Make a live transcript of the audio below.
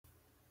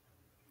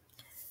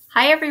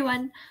Hi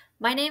everyone,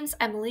 my name's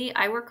Emily.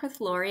 I work with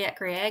Lori at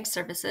Grey Ag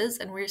Services,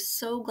 and we're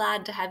so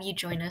glad to have you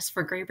join us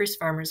for Graber's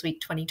Farmers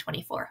Week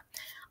 2024.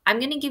 I'm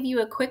going to give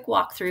you a quick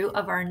walkthrough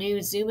of our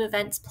new Zoom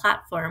events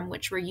platform,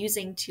 which we're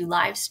using to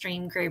live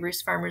stream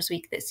Graber's Farmers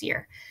Week this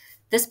year.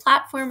 This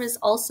platform is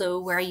also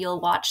where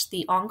you'll watch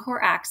the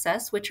Encore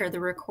Access, which are the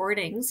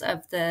recordings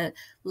of the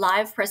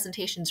live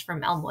presentations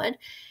from Elmwood,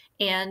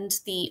 and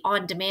the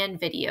on-demand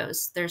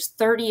videos. There's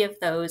 30 of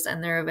those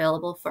and they're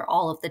available for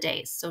all of the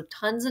days. So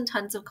tons and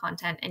tons of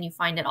content, and you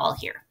find it all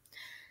here.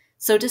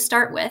 So to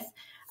start with,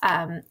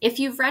 if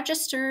you've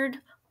registered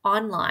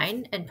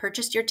online and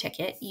purchased your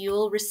ticket,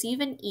 you'll receive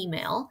an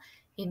email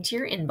into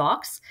your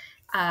inbox.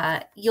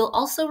 You'll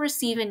also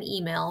receive an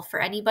email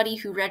for anybody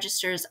who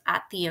registers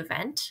at the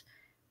event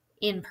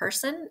in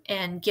person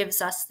and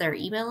gives us their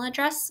email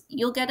address.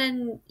 You'll get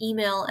an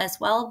email as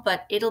well,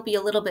 but it'll be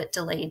a little bit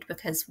delayed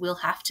because we'll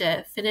have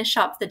to finish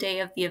up the day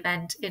of the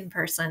event in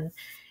person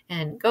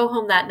and go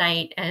home that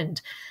night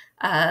and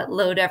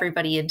load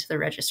everybody into the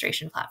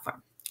registration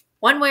platform.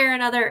 One way or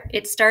another,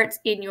 it starts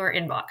in your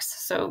inbox.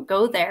 So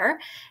go there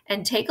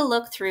and take a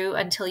look through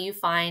until you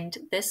find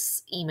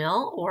this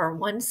email or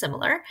one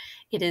similar.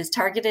 It is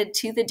targeted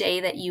to the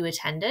day that you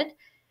attended,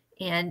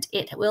 and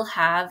it will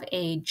have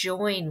a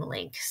join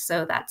link.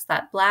 So that's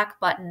that black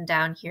button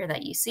down here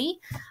that you see.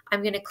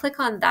 I'm going to click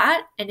on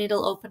that and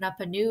it'll open up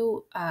a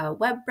new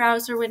web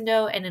browser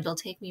window, and it'll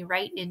take me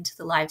right into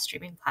the live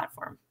streaming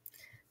platform,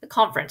 the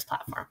conference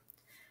platform.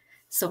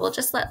 So we'll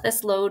just let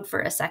this load for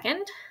a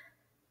second.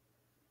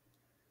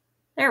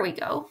 There we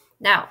go.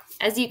 Now,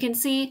 as you can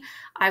see,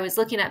 I was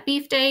looking at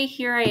Beef Day.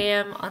 Here I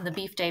am on the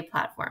Beef Day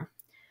platform.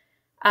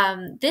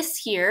 This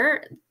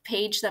here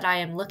page that I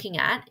am looking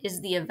at is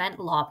the event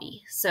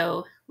lobby.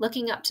 So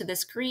looking up to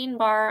this green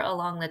bar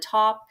along the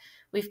top,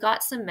 we've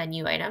got some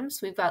menu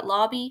items. We've got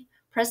lobby,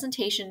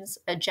 presentations,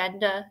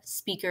 agenda,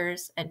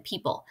 speakers, and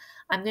people.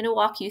 I'm going to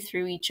walk you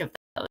through each of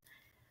those.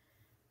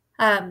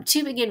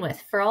 To begin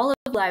with, for all of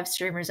the live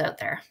streamers out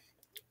there,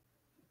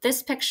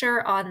 this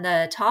picture on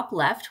the top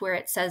left where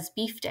it says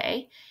Beef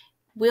Day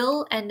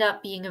will end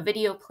up being a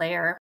video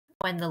player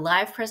when the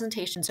live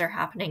presentations are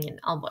happening in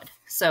Elmwood.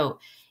 So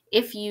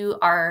if you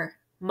are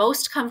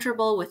most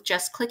comfortable with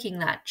just clicking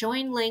that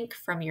join link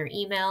from your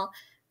email,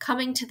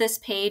 coming to this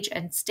page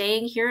and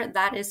staying here,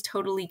 that is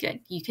totally good.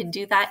 You can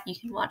do that. You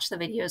can watch the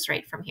videos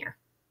right from here.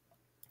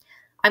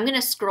 I'm going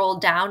to scroll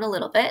down a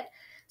little bit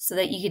so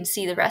that you can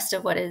see the rest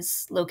of what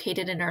is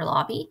located in our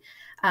lobby.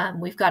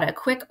 We've got a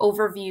quick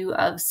overview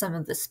of some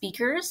of the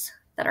speakers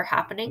that are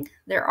happening.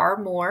 There are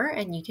more,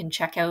 and you can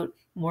check out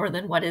more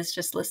than what is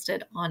just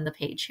listed on the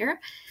page here.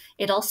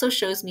 It also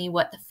shows me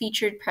what the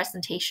featured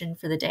presentation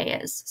for the day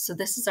is. So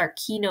this is our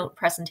keynote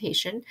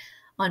presentation.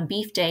 On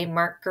Beef Day,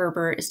 Mark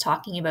Gerber is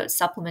talking about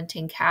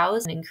supplementing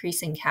cows and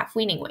increasing calf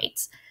weaning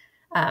weights.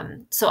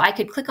 So I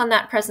could click on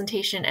that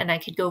presentation and I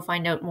could go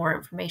find out more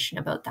information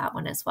about that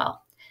one as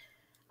well.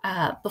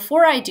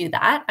 Before I do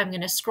that, I'm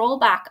going to scroll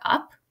back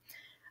up.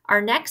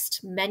 Our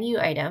next menu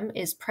item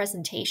is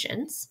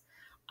presentations.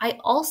 I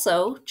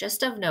also,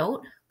 just of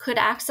note, could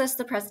access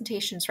the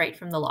presentations right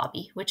from the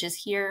lobby, which is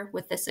here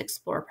with this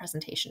Explore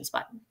Presentations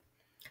button.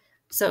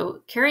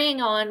 So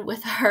carrying on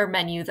with our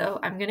menu though,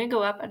 I'm going to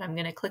go up and I'm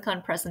going to click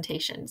on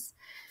Presentations.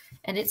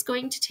 And it's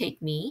going to take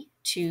me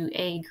to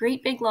a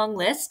great big long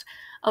list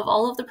of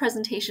all of the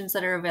presentations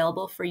that are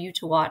available for you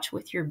to watch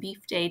with your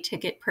Beef Day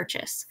ticket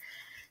purchase.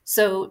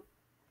 So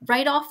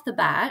right off the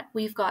bat,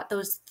 we've got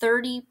those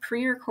 30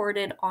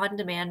 pre-recorded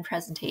on-demand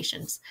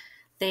presentations.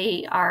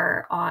 They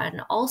are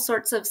on all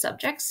sorts of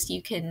subjects.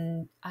 You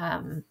can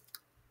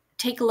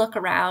take a look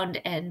around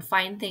and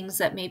find things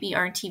that maybe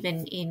aren't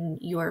even in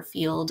your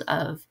field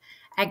of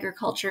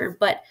agriculture,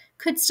 but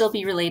could still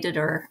be related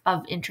or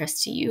of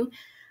interest to you,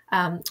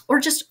 or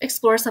just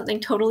explore something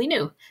totally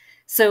new.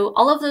 So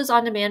all of those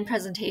on-demand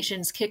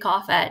presentations kick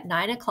off at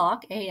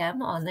 9:00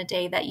 a.m. on the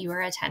day that you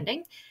are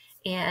attending.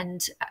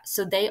 And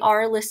so they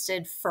are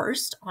listed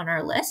first on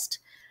our list.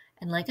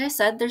 And like I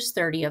said, there's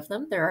 30 of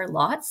them. There are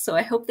lots. So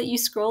I hope that you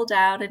scroll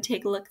down and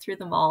take a look through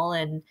them all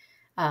and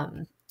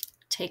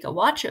take a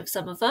watch of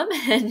some of them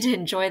and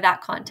enjoy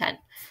that content.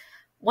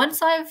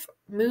 Once I've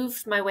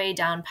moved my way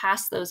down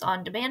past those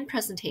on-demand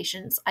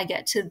presentations, I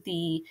get to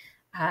the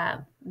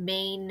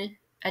main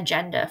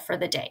agenda for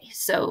the day.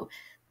 So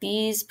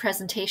these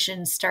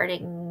presentations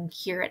starting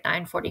here at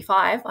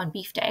 9:45 on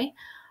Beef Day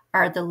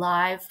are the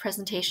live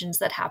presentations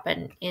that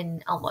happen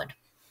in Elmwood.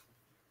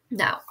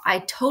 Now, I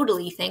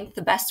totally think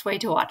the best way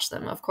to watch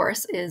them, of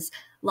course, is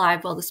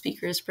live while the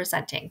speaker is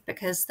presenting,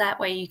 because that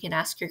way you can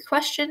ask your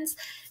questions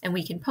and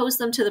we can pose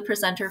them to the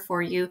presenter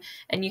for you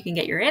and you can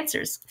get your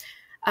answers.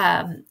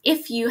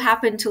 If you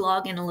happen to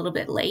log in a little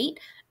bit late,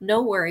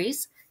 no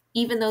worries.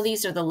 Even though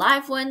these are the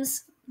live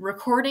ones,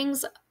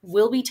 recordings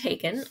will be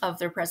taken of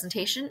their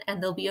presentation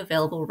and they'll be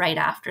available right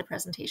after the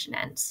presentation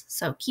ends.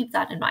 So keep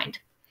that in mind.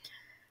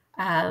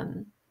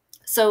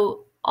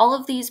 So all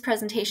of these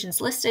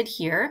presentations listed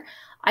here,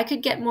 I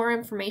could get more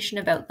information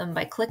about them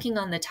by clicking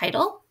on the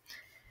title.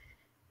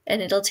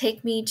 And it'll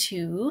take me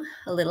to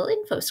a little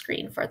info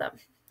screen for them.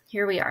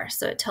 Here we are.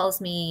 So it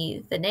tells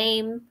me the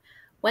name,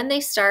 when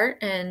they start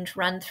and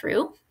run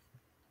through,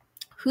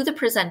 who the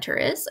presenter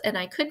is, and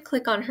I could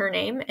click on her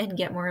name and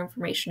get more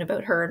information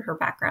about her and her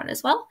background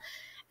as well,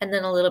 and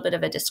then a little bit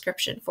of a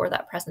description for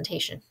that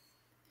presentation.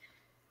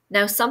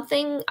 Now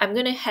I'm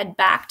going to head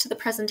back to the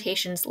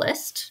presentations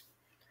list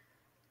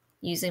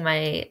using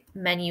my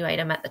menu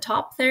item at the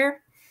top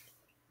there.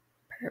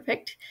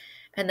 Perfect.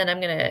 And then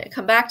I'm going to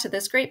come back to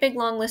this great big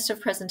long list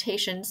of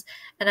presentations,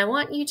 and I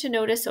want you to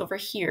notice over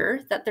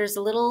here that there's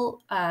a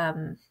little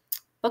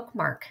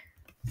bookmark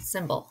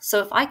symbol. So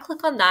if I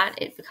click on that,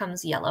 it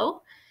becomes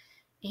yellow,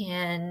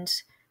 and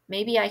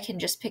maybe I can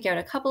just pick out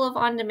a couple of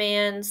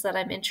on-demands that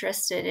I'm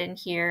interested in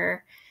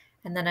here.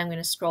 And then I'm going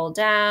to scroll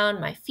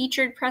down. My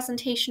featured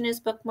presentation is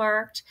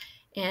bookmarked,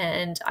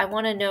 and I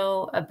want to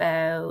know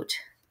about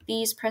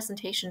these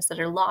presentations that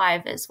are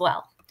live as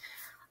well.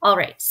 All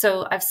right,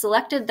 so I've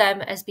selected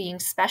them as being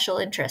special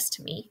interest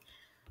to me.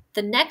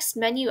 The next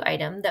menu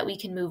item that we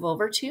can move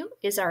over to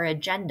is our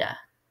agenda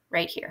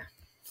right here.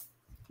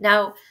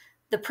 Now,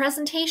 the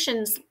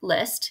presentations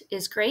list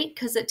is great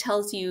because it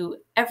tells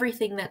you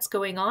everything that's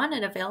going on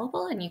and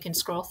available, and you can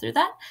scroll through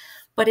that.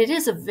 But it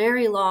is a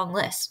very long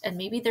list, and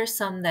maybe there's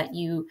some that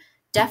you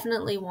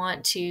definitely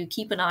want to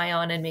keep an eye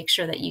on and make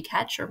sure that you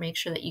catch or make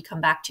sure that you come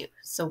back to.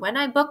 So when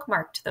I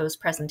bookmarked those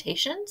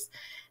presentations,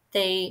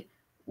 they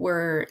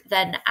were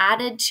then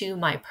added to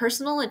my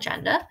personal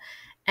agenda,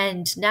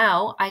 and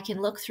now I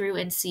can look through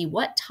and see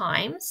what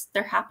times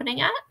they're happening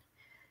at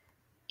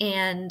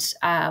and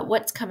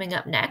what's coming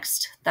up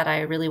next that I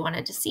really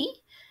wanted to see.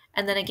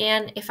 And then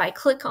again, if I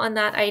click on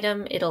that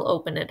item, it'll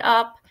open it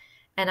up,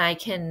 and I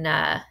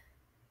can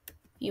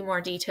view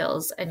more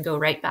details and go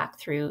right back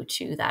through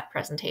to that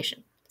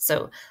presentation.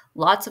 So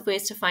lots of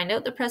ways to find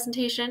out the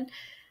presentation.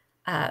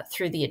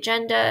 Through the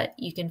agenda,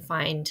 you can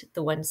find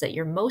the ones that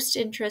you're most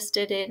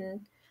interested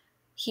in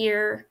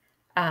here.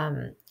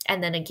 And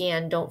then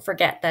again, don't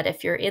forget that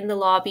if you're in the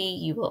lobby,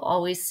 you will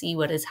always see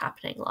what is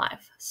happening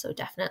live. So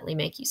definitely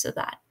make use of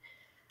that.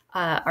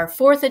 Our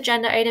fourth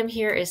agenda item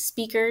here is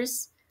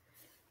speakers.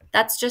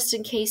 That's just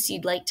in case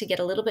you'd like to get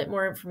a little bit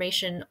more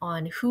information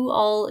on who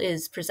all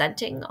is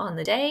presenting on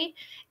the day.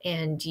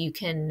 And you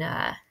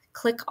can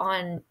click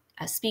on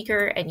a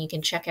speaker and you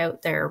can check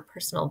out their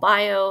personal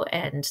bio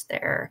and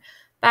their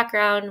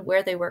background,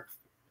 where they work,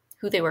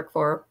 who they work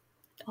for,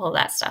 all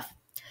that stuff.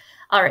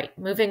 All right,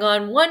 moving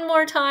on one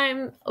more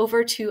time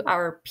over to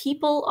our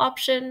people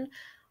option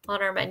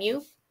on our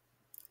menu.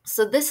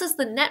 So this is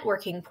the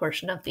networking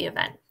portion of the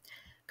event.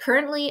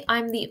 Currently,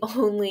 I'm the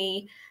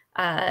only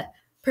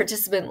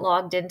participant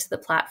logged into the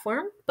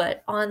platform,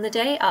 but on the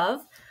day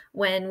of,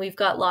 when we've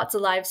got lots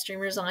of live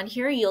streamers on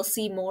here, you'll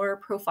see more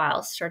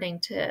profiles starting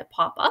to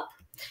pop up.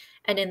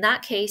 And in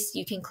that case,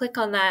 you can click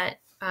on that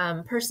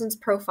person's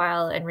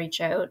profile and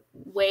reach out,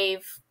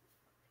 wave,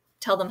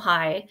 tell them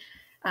hi,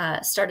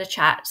 start a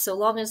chat, so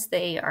long as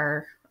they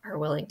are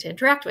willing to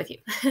interact with you.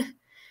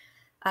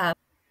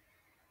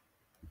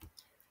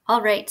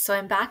 All right, so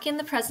I'm back in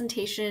the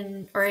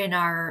presentation, or in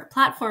our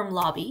platform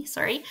lobby,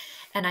 sorry,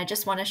 and I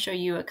just want to show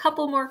you a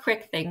couple more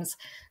quick things.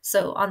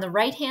 So on the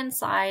right-hand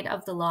side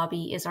of the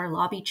lobby is our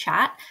lobby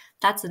chat.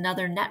 That's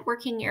another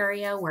networking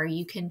area where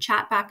you can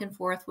chat back and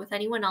forth with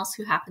anyone else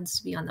who happens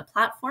to be on the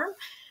platform.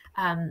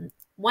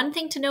 One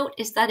thing to note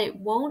is that it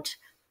won't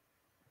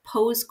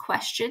pose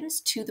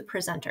questions to the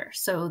presenter.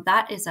 So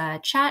that is a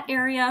chat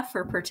area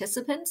for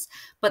participants,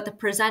 but the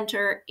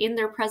presenter in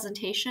their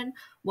presentation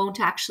won't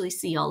actually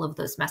see all of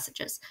those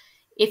messages.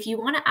 If you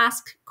want to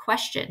ask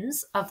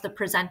questions of the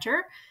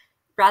presenter,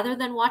 rather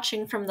than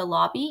watching from the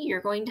lobby, you're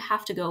going to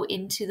have to go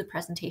into the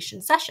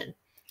presentation session.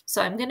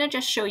 So I'm going to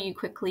just show you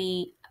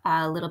quickly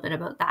a little bit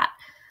about that.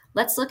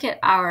 Let's look at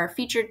our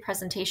featured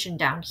presentation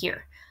down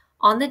here.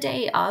 On the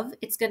day of,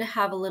 it's going to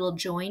have a little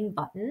join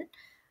button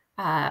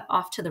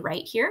off to the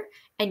right here,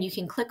 and you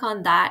can click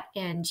on that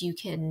and you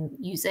can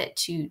use it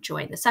to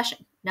join the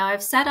session. Now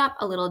I've set up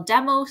a little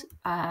demo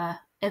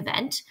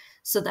event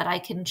so that I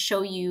can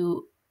show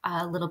you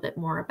a little bit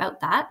more about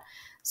that.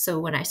 So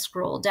when I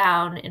scroll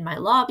down in my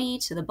lobby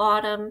to the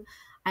bottom,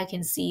 I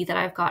can see that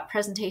I've got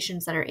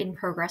presentations that are in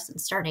progress and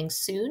starting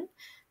soon.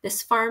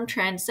 This farm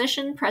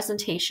transition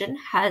presentation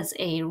has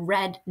a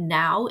red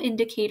now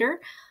indicator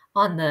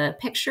on the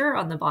picture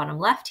on the bottom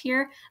left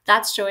here.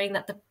 That's showing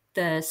that the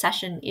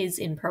session is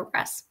in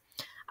progress.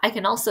 I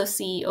can also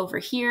see over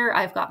here,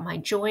 I've got my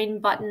join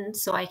button,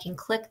 so I can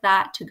click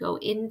that to go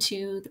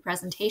into the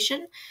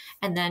presentation.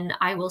 And then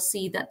I will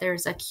see that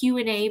there's a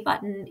Q&A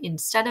button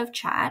instead of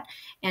chat.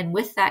 And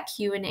with that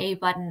Q&A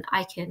button,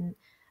 I can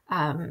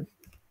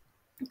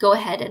go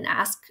ahead and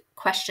ask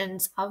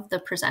questions of the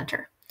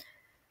presenter.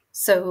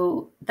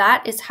 So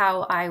that is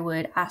how I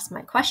would ask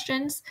my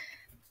questions.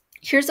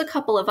 Here's a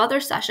couple of other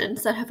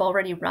sessions that have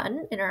already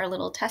run in our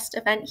little test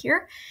event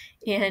here.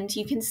 And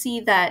you can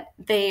see that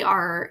they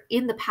are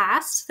in the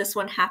past. This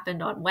one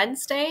happened on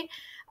Wednesday.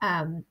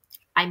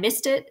 I I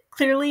missed it,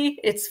 clearly.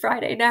 It's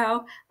Friday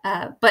now,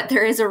 but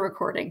there is a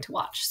recording to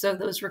watch. So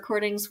those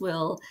recordings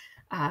will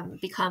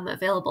become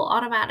available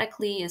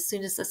automatically as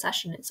soon as the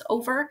session is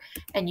over,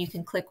 and you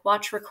can click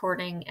watch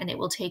recording and it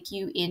will take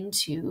you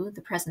into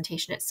the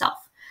presentation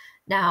itself.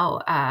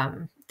 Now,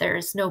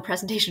 there's no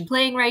presentation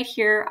playing right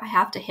here. I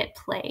have to hit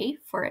play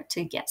for it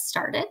to get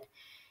started.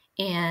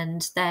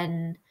 And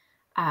then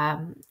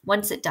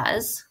once it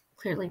does,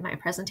 clearly my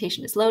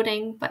presentation is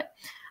loading, but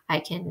I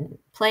can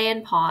play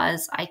and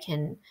pause. I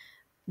can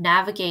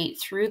navigate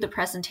through the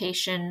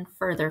presentation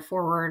further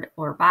forward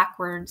or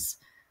backwards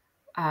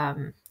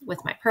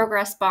with my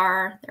progress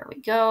bar. There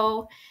we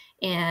go.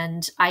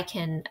 And I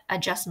can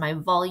adjust my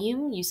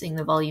volume using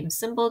the volume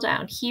symbol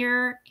down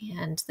here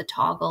and the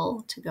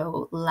toggle to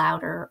go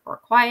louder or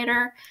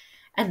quieter.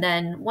 And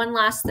then one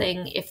last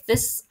thing, if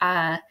this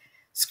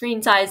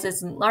screen size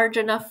isn't large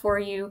enough for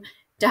you,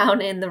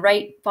 down in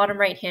the bottom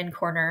right hand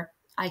corner,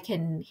 I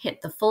can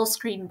hit the full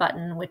screen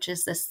button, which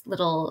is this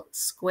little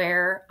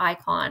square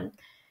icon,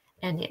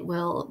 and it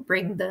will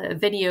bring the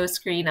video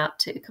screen up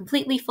to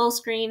completely full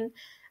screen.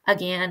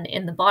 Again,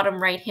 in the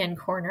bottom right-hand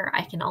corner,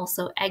 I can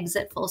also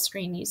exit full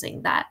screen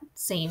using that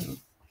same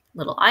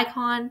little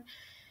icon.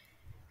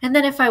 And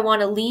then if I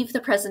want to leave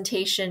the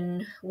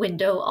presentation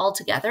window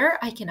altogether,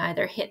 I can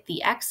either hit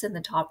the X in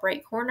the top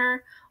right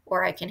corner,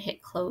 or I can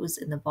hit close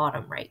in the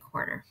bottom right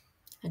corner.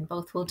 And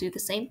both will do the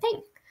same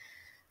thing.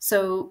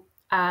 So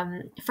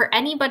for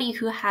anybody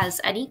who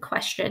has any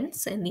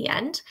questions in the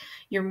end,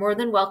 you're more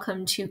than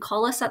welcome to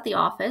call us at the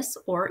office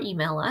or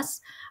email us.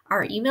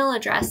 Our email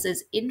address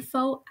is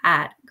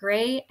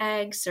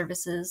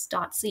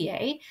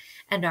info@grayagservices.ca,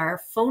 and our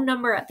phone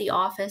number at the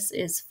office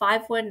is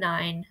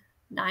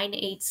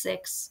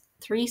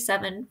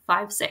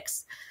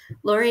 519-986-3756.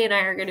 Lori and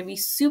I are going to be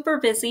super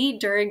busy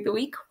during the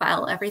week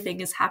while everything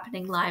is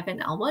happening live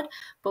in Elmwood,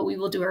 but we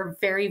will do our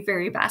very,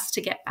 very best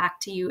to get back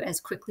to you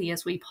as quickly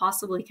as we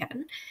possibly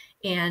can.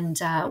 And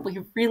we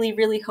really,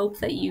 really hope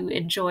that you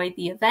enjoy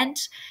the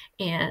event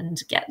and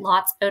get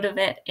lots out of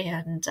it.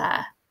 And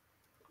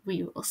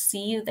we will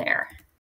see you there.